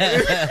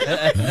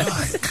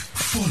 Like,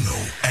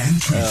 follow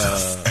and tweet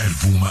us at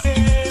Vuma.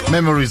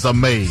 Memories are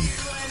made.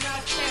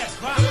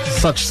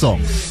 Such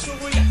songs.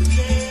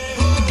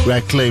 We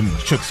acclaim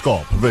Chick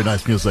Scorp. Very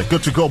nice music.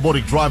 Good to Go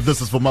morning drive.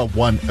 This is from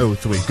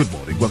 103. Good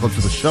morning. Welcome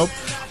to the show.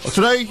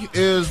 Today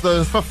is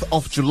the 5th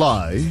of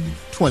July,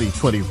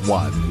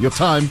 2021. Your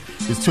time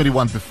is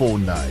 21 before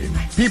 9.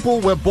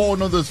 People were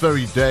born on this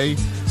very day,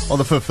 on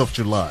the 5th of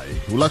July.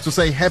 We'd like to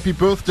say happy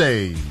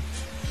birthday.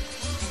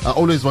 I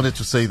always wanted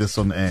to say this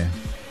on air.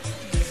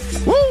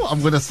 Woo! I'm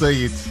going to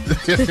say it.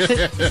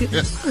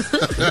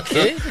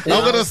 Okay.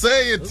 I'm going to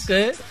say it.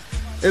 Okay.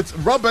 It's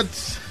Robert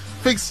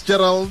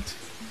Fitzgerald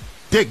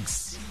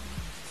Diggs.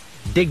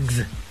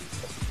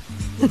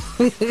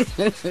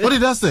 What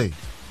did I say?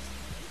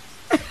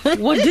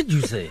 What did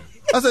you say?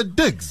 I said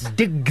Diggs.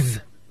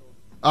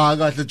 I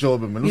got the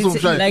job, man.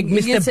 Like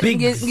Mr.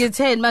 Biggs.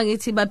 Ngithe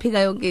mangithi baphika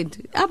yonke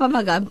into. Apha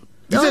magama.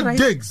 You said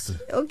Diggs.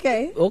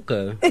 Okay.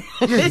 Okay.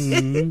 Yes.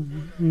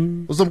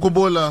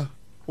 Uzomkhumbula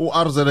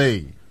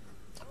RZA,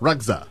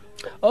 Ragza.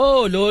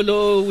 Oh,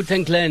 Lolo,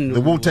 Wu-Tang Clan.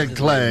 The Wu-Tang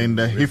Clan.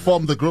 He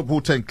formed the group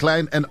Wu-Tang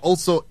Clan, and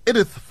also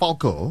Edith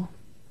Falco.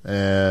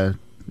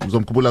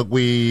 Zomkubula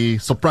Gwi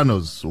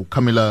Sopranos,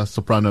 Camila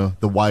Soprano,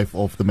 the wife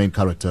of the main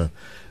character.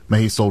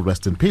 May his soul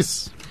rest in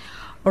peace.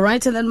 All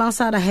right, and then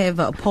Marsad, I have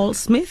Paul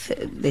Smith.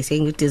 They're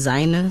saying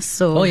designer.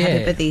 So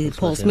happy birthday,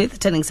 Paul Smith,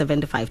 turning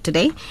 75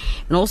 today.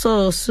 And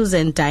also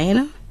Susan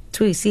Diana,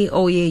 Tracy,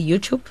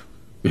 YouTube.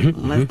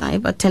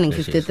 But turning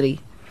 53.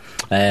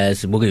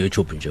 Sibuke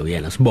YouTube nje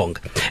uyena sibonga.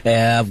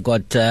 I've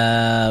got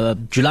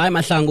July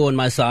Mahlango on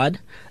my side,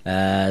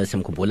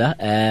 simkhumbula,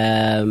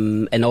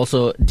 and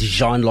also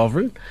Dijon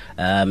Lovren.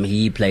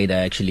 He played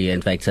actually,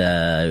 in fact,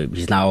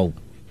 he's now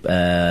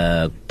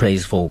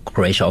praised for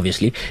Croatia,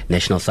 obviously,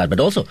 national side, but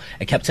also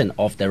a captain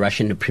of the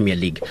Russian Premier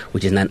League,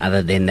 which is none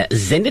other than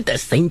Zenit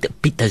St.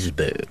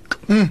 Petersburg.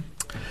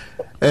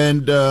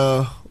 And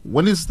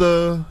when is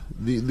the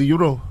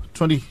Euro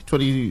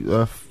 2020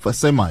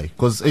 semi?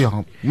 Because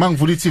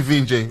Mangvuli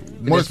TV nje,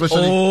 more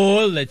especially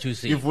all that you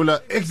see.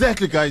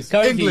 Exactly, guys.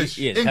 Currently,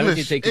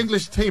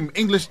 English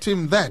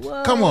team. That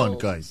come on,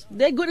 guys.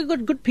 They're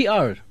good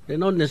PR. They're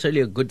not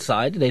necessarily a good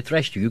side. They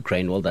thrashed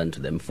Ukraine. Well done to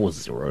them.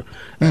 4-0.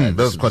 That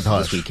was quite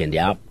harsh this weekend.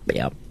 Yeah.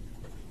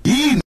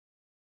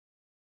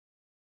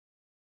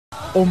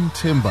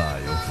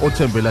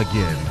 Othembela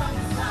again.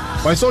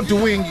 By so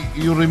doing,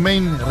 you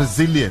remain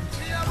resilient.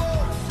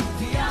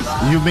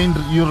 You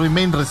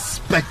remain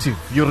respective.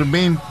 You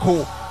remain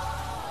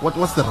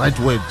what's the right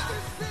word?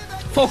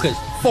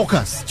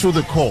 Focus to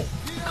the core.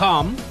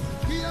 Calm.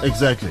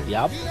 Exactly.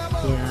 Yep.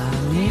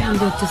 Yeah. And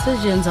the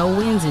decisions are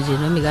wins.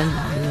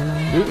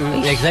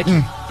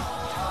 Exactly.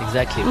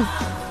 Exactly.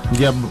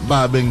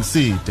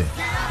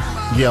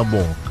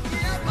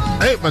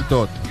 Hey, my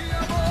thought.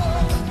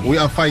 We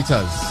are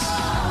fighters.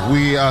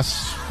 We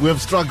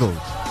have struggled,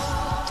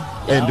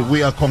 and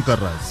we are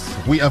conquerors.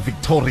 We are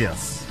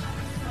victorious.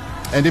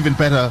 And even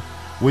better,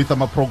 with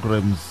our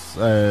programs,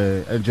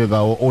 and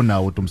our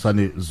owner,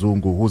 Dumsani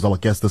Zungu, who's our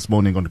guest this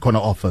morning on the Corner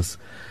Office.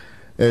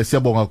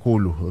 Siyabonga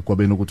kakhulu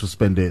kwabenu ukuthi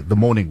spend the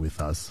morning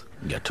with us.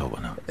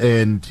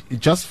 And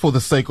just for the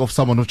sake of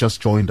someone who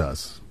just joined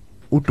us,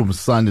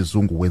 Dumsani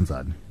Zungu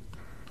wenzani?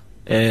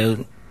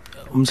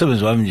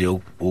 Umsebenzi wami nje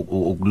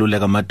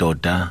ukululeka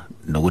amadoda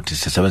nokuthi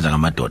sisebenza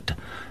ngamadoda.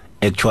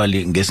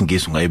 Actually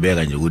ngesingisi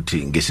ungayibeka nje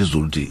ukuthi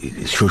ngesizulu uthi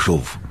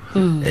shoshovu.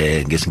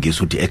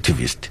 Ngesingisi uthi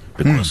activist,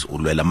 because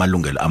ulwela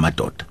amalungelo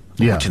amadoda.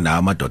 Ukuthi na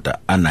amadoda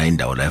anayo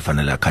indawo la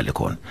efanele akhale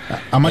khona.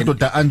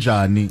 Amadoda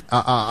anjani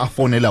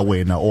afonela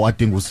wena o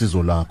adinga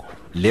usizo lakho?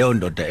 Leyo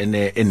ndoda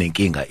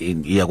enenkinga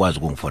iyakwazi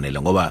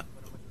ukungifonela ngoba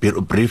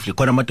briefly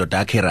khona amadoda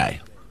akherayo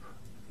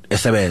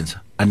esebenza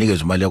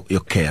anikeza imali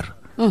yokukhera.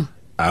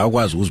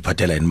 Akwazi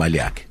ukuziphathela imali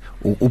yakhe.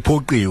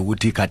 Uphoqiwe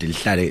ukuthi ikhadi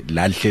lihlale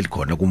la lihleli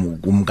khona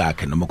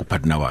kumkakhe noma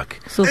kupartner wakhe.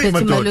 So phethe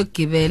imali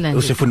yokugibela nje.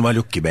 Usefuna imali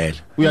yokugibela.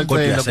 Kodwa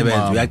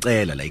uyasebenza,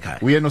 uyacela la ekhaya.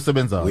 Uyena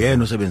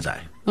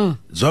osebenzayo.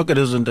 Zonke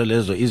lezo zinto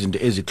lezo izinto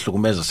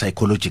ezikuhlukumeza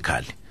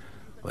psychologically.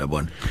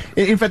 Uyabona?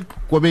 In fact,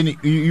 Kwabeni,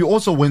 you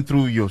also went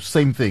through your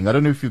same thing. I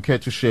don't know if you care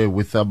to share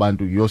with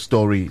Abantu your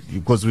story,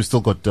 because we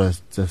still got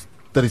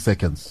 30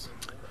 seconds.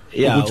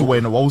 Yeah. Ukuthi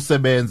wena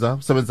wawusebenza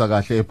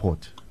kahle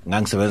airport.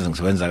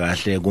 Ngisebenza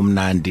kahle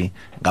kumnandi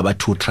ngaba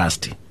two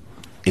trust.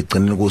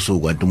 Igcinile kusuku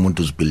kwanti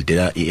umuntu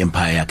uzibuildela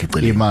iempire yakhe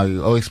eceleni.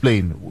 Imali,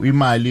 explain.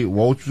 Imali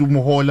wawuthi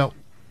umhola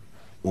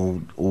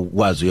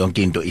ukwazi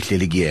yonke into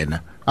ihleli kuyena.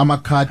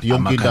 Amakhadi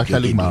yonke into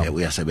ahlala imali.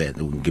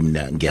 Uyasebenza,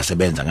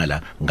 ngiyasebenza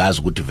ngala ngazi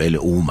ukuthi vele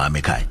umama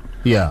ekhaya.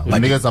 Yeah,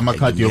 unikeza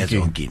amakhadi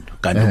yonke into.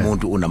 Kanti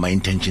umuntu unama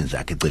intentions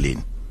yakhe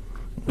eceleni.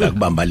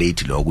 Ngakubamba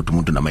late lo ukuthi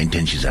umuntu unama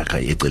intentions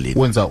yakhe eceleni.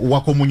 Wenza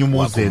wakho omunye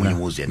umuzi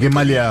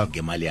ngemali yakho.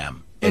 Ngemali yami.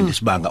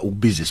 Andisibanga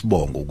ukubiza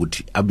isibongo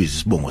ukuthi abize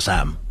isibongo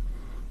sami.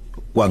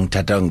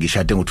 Kwangithatha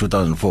ngishade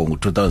ngo2004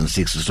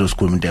 ngo2006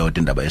 sosikhuluma into eyodwa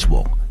indaba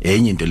yesibongo.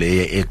 Enye into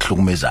le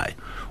ekuhlukumezayo.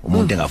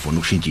 Umuntu engafuni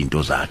ukushintsha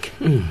into zakhe.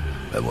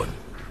 Uyabona?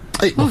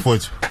 Hey,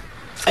 mfowethu.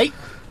 Hey.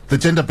 The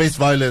gender based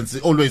violence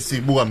always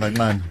sibuka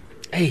ngancane.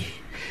 Hey.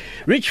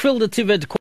 Richfield the Tivet